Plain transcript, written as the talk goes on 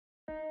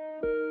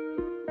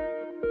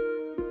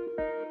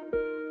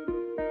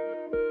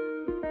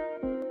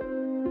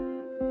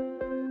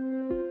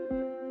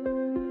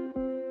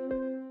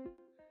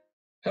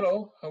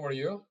are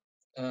you?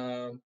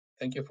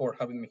 Thank you for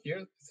having me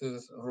here. This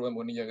is Ruben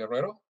Bonilla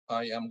Guerrero.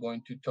 I am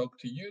going to talk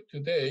to you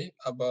today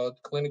about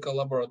clinical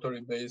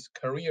laboratory-based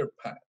career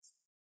paths.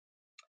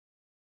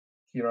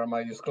 Here are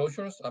my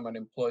disclosures. I'm an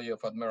employee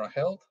of Admira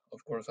Health. Of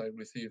course, I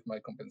receive my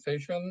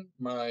compensation,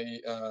 my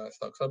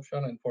stocks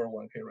option, and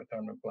 401k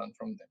retirement plan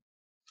from them.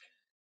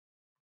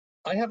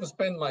 I have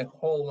spent my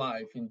whole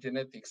life in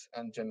genetics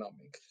and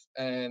genomics.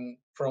 And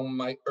from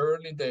my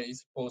early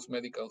days post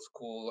medical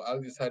school, I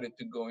decided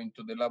to go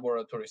into the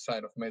laboratory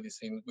side of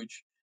medicine,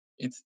 which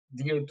it's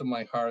dear to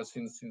my heart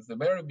since the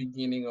very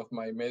beginning of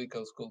my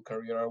medical school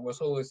career. I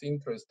was always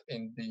interested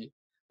in the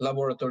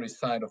laboratory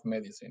side of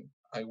medicine.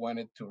 I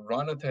wanted to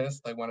run a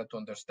test. I wanted to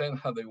understand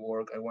how they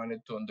work. I wanted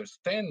to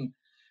understand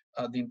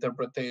the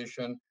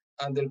interpretation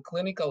and their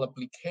clinical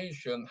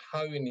application,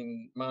 having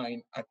in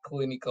mind a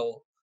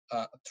clinical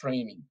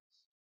training.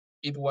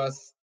 It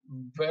was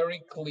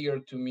very clear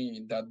to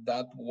me that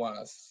that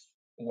was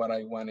what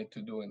I wanted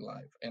to do in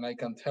life. And I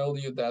can tell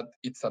you that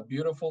it's a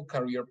beautiful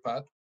career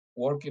path.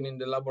 Working in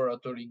the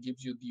laboratory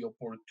gives you the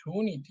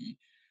opportunity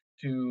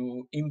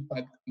to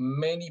impact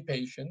many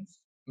patients,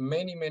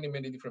 many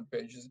different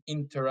patients,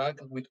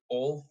 interact with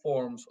all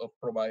forms of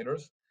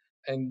providers,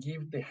 and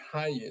give the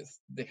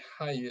highest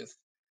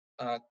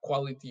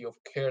quality of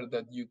care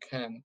that you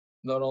can,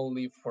 not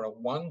only for a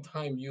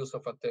one-time use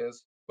of a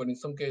test, but in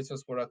some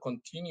cases for a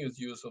continuous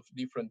use of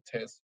different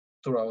tests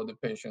throughout the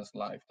patient's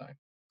lifetime.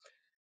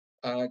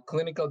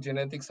 Clinical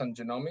genetics and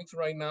genomics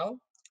right now,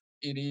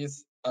 it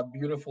is a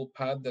beautiful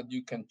path that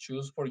you can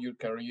choose for your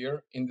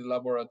career in the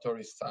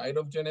laboratory side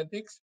of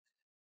genetics.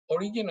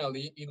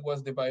 Originally, it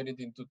was divided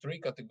into three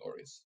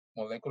categories: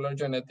 molecular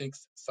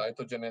genetics,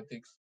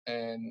 cytogenetics,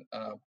 and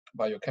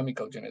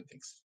biochemical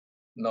genetics.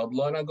 Not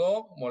long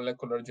ago,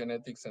 molecular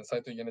genetics and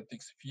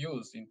cytogenetics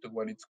fused into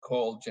what it's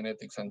called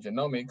genetics and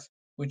genomics,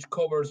 which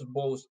covers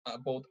both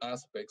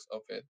aspects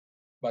of it.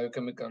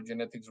 Biochemical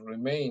genetics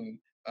remain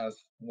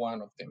as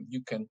one of them.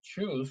 You can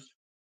choose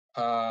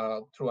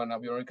through an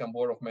American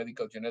Board of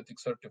Medical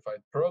Genetics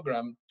certified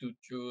program to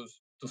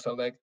choose to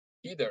select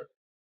either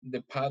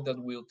the path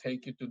that will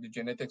take you to the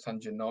genetics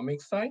and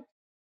genomics side,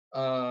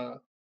 uh,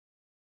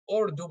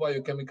 or do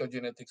biochemical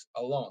genetics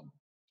alone.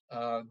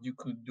 You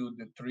could do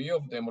the three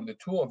of them or the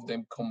two of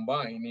them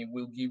combined. It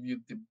will give you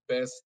the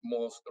best,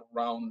 most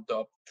round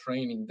up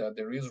training that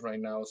there is right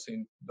now,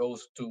 since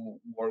those two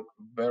work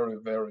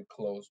very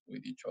close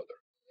with each other.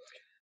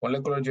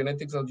 Molecular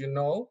genetics, as you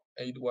know,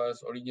 it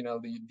was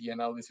originally the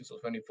analysis of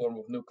any form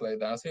of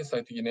nucleic acids.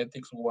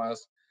 Cytogenetics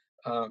was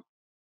uh,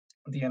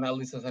 the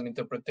analysis and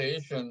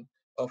interpretation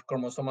of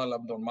chromosomal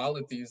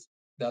abnormalities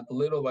that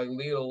little by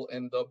little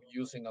end up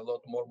using a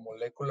lot more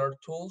molecular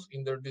tools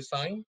in their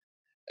design.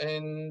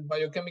 And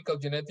biochemical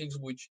genetics,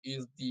 which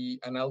is the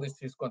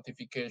analysis,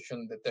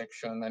 quantification,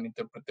 detection, and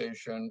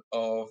interpretation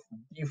of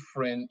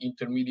different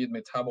intermediate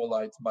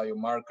metabolites,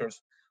 biomarkers,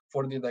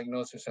 for the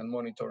diagnosis and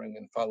monitoring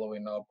and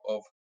following up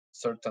of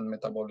certain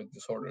metabolic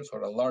disorders,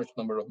 or a large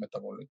number of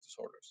metabolic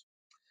disorders.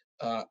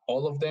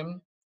 All of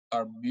them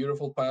are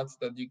beautiful paths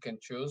that you can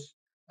choose,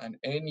 and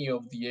any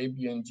of the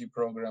ABNG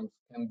programs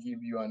can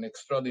give you an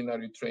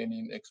extraordinary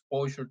training,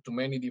 exposure to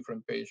many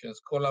different patients,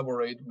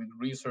 collaborate with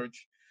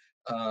research,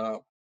 uh,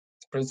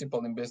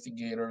 principal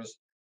investigators,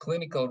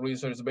 clinical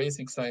research,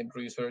 basic science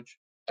research,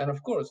 and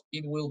of course,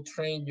 it will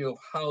train you of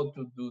how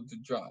to do the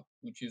job,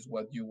 which is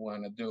what you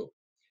want to do.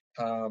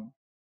 Um,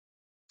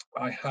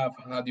 I have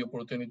had the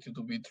opportunity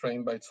to be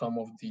trained by some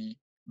of the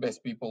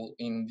best people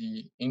in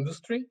the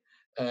industry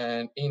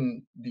and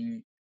in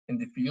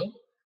the field.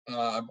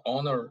 I'm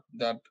honored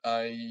that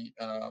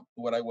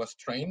what I was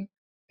trained,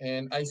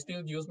 and I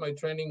still use my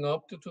training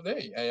up to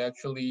today. I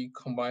actually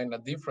combined a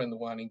different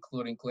one,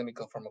 including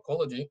clinical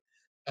pharmacology,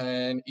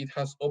 and it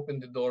has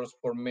opened the doors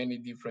for many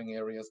different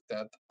areas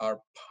that are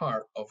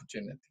part of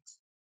genetics.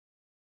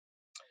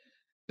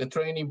 The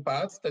training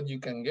paths that you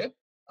can get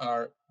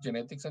are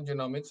genetics and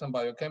genomics and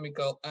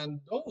biochemical, and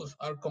those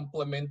are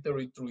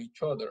complementary to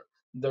each other.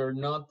 They're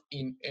not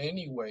in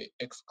any way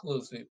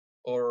exclusive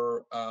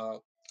or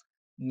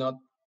not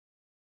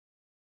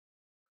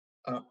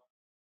uh,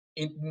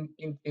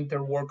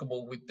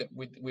 interworkable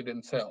with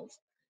themselves.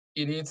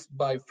 It is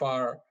by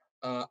far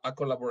a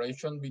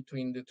collaboration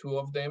between the two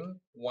of them.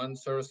 One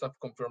source of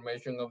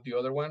confirmation of the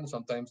other one.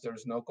 Sometimes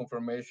there's no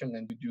confirmation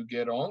and you do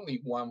get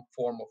only one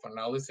form of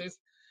analysis.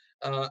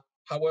 Uh,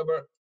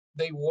 However,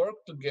 they work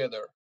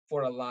together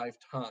for a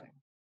lifetime.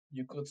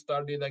 You could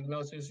start the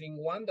diagnosis in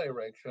one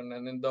direction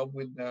and end up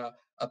with a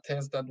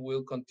test that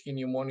will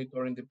continue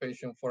monitoring the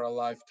patient for a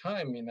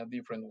lifetime in a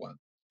different one.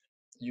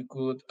 You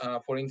could,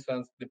 for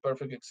instance, the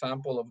perfect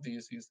example of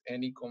this is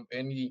any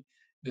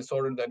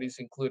disorder that is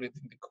included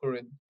in the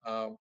current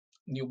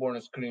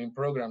newborn screening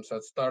programs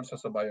that starts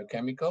as a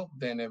biochemical,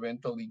 then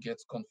eventually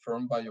gets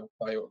confirmed by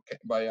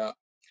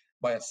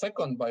a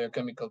second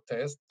biochemical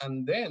test,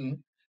 and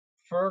then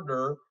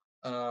further,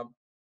 uh,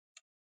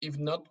 if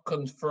not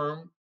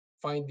confirmed,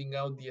 finding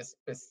out the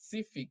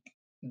specific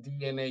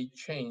DNA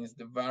change,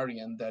 the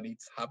variant that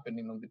it's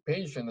happening on the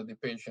patient that the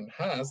patient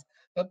has,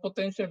 that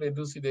potentially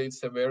elucidates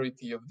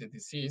severity of the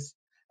disease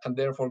and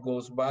therefore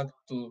goes back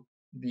to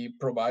the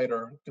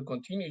provider to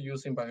continue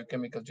using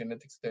biochemical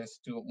genetics tests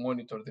to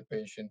monitor the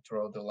patient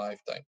throughout the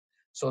lifetime.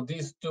 So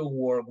these two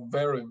work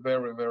very,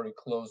 very, very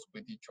close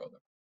with each other.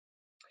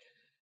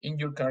 In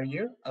your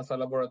career as a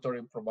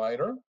laboratory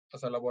provider,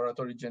 as a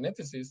laboratory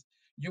geneticist,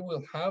 you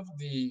will have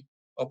the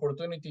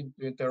opportunity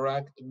to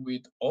interact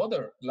with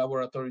other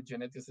laboratory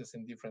geneticists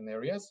in different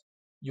areas.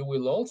 You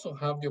will also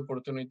have the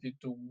opportunity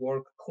to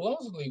work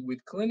closely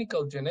with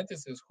clinical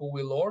geneticists who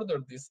will order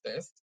this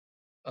test.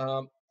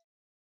 Um,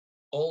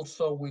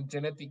 Also with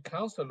genetic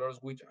counselors,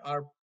 which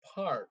are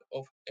part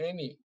of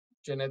any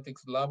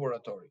genetics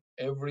laboratory.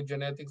 Every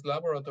genetics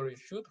laboratory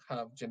should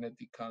have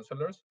genetic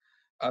counselors,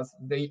 as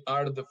they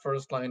are the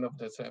first line of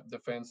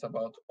defense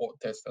about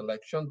test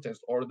selection,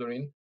 test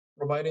ordering,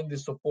 providing the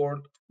support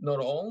not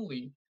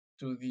only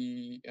to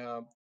the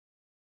uh,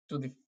 to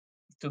the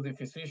to the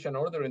physician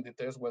ordering the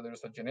test, whether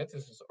it's a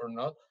geneticist or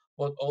not,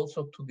 but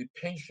also to the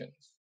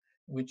patients,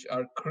 which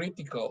are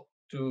critical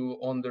to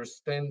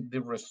understand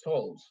the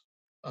results.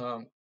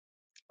 Um,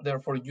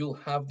 Therefore,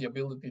 you'll have the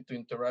ability to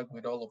interact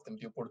with all of them,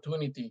 the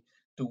opportunity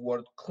to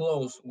work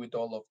close with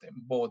all of them,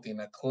 both in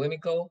a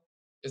clinical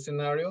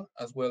scenario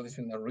as well as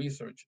in a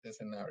research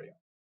scenario.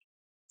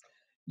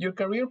 Your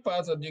career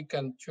path that you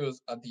can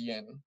choose at the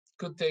end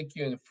could take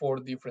you in four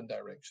different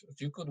directions.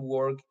 You could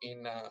work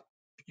in a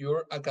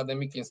pure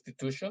academic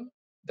institution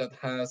that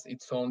has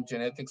its own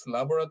genetics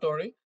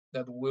laboratory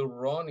that will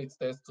run its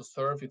tests to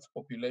serve its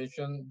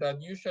population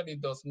that usually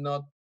does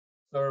not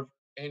serve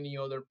any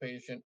other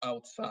patient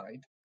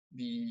outside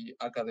the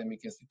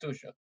academic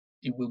institution.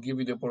 It will give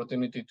you the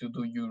opportunity to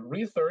do your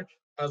research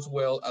as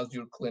well as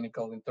your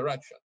clinical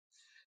interaction.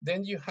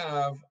 Then you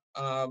have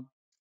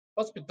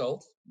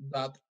hospitals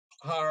that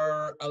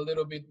are a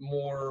little bit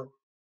more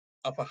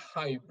of a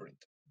hybrid.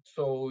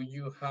 So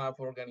you have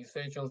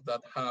organizations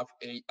that have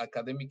a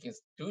academic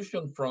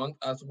institution front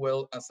as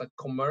well as a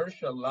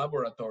commercial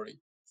laboratory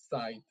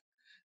side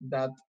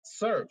that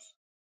serves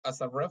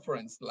as a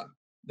reference lab.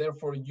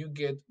 Therefore, you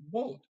get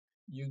both.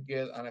 You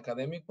get an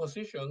academic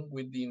position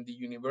within the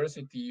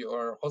university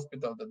or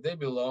hospital that they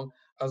belong,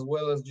 as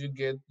well as you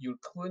get your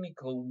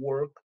clinical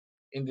work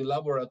in the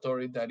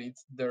laboratory that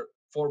it's their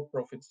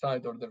for-profit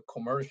side or their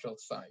commercial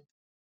side.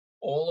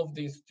 All of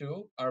these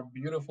two are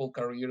beautiful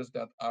careers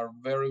that are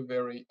very,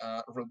 very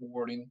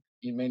rewarding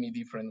in many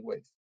different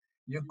ways.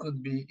 You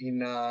could be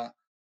in a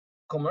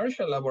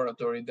commercial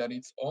laboratory that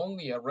it's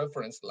only a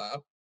reference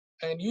lab,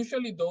 and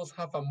usually those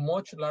have a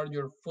much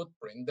larger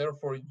footprint.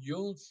 Therefore,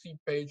 you'll see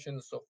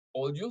patients of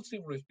all, you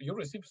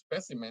receive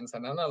specimens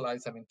and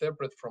analyze and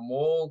interpret from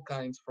all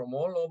kinds, from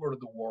all over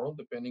the world,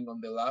 depending on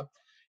the lab,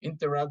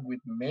 interact with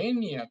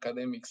many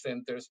academic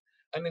centers,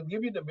 and then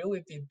give you the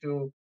ability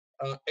to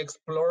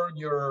explore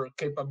your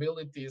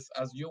capabilities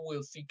as you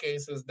will see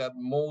cases that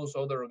most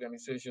other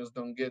organizations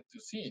don't get to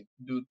see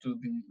due to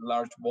the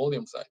large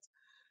volume size.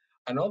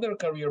 Another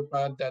career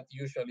path that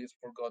usually is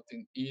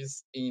forgotten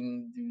is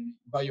in the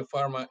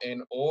biopharma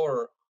and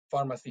or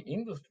pharmacy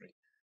industry.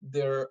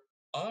 There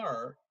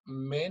are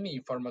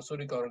many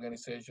pharmaceutical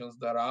organizations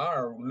that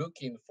are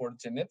looking for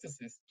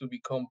geneticists to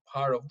become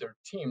part of their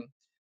team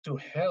to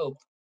help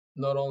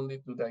not only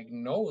to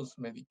diagnose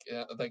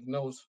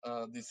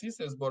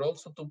diseases, but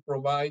also to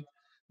provide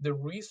the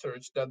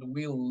research that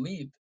will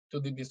lead to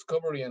the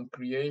discovery and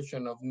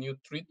creation of new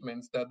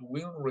treatments that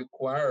will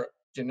require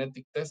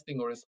genetic testing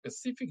or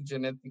specific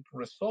genetic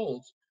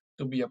results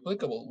to be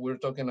applicable. We're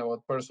talking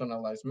about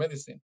personalized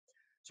medicine.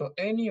 So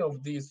any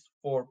of these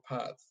four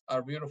paths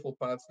are beautiful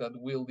paths that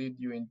will lead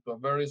you into a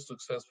very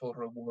successful,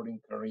 rewarding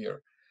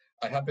career.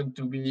 I happen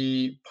to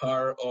be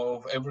part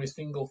of every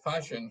single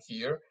fashion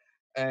here,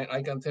 and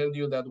I can tell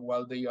you that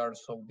while they are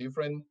so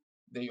different,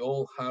 they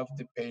all have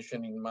the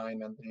patient in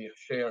mind and they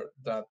share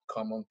that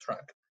common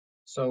track.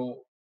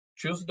 So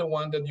choose the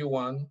one that you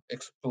want,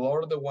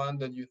 explore the one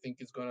that you think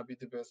is going to be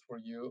the best for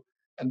you,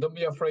 and don't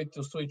be afraid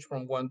to switch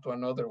from one to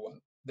another one.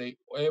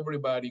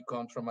 Everybody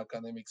comes from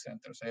academic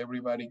centers.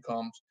 Everybody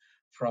comes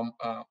from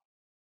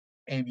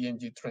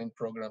ABNG trained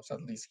programs,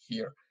 at least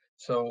here.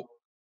 So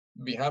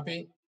be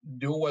happy,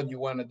 do what you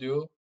want to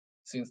do,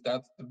 since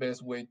that's the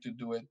best way to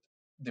do it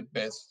the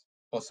best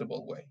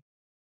possible way.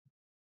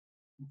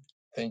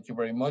 Thank you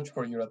very much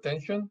for your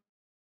attention,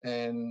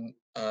 and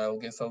I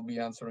guess I'll be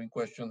answering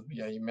questions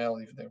via email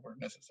if they were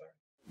necessary.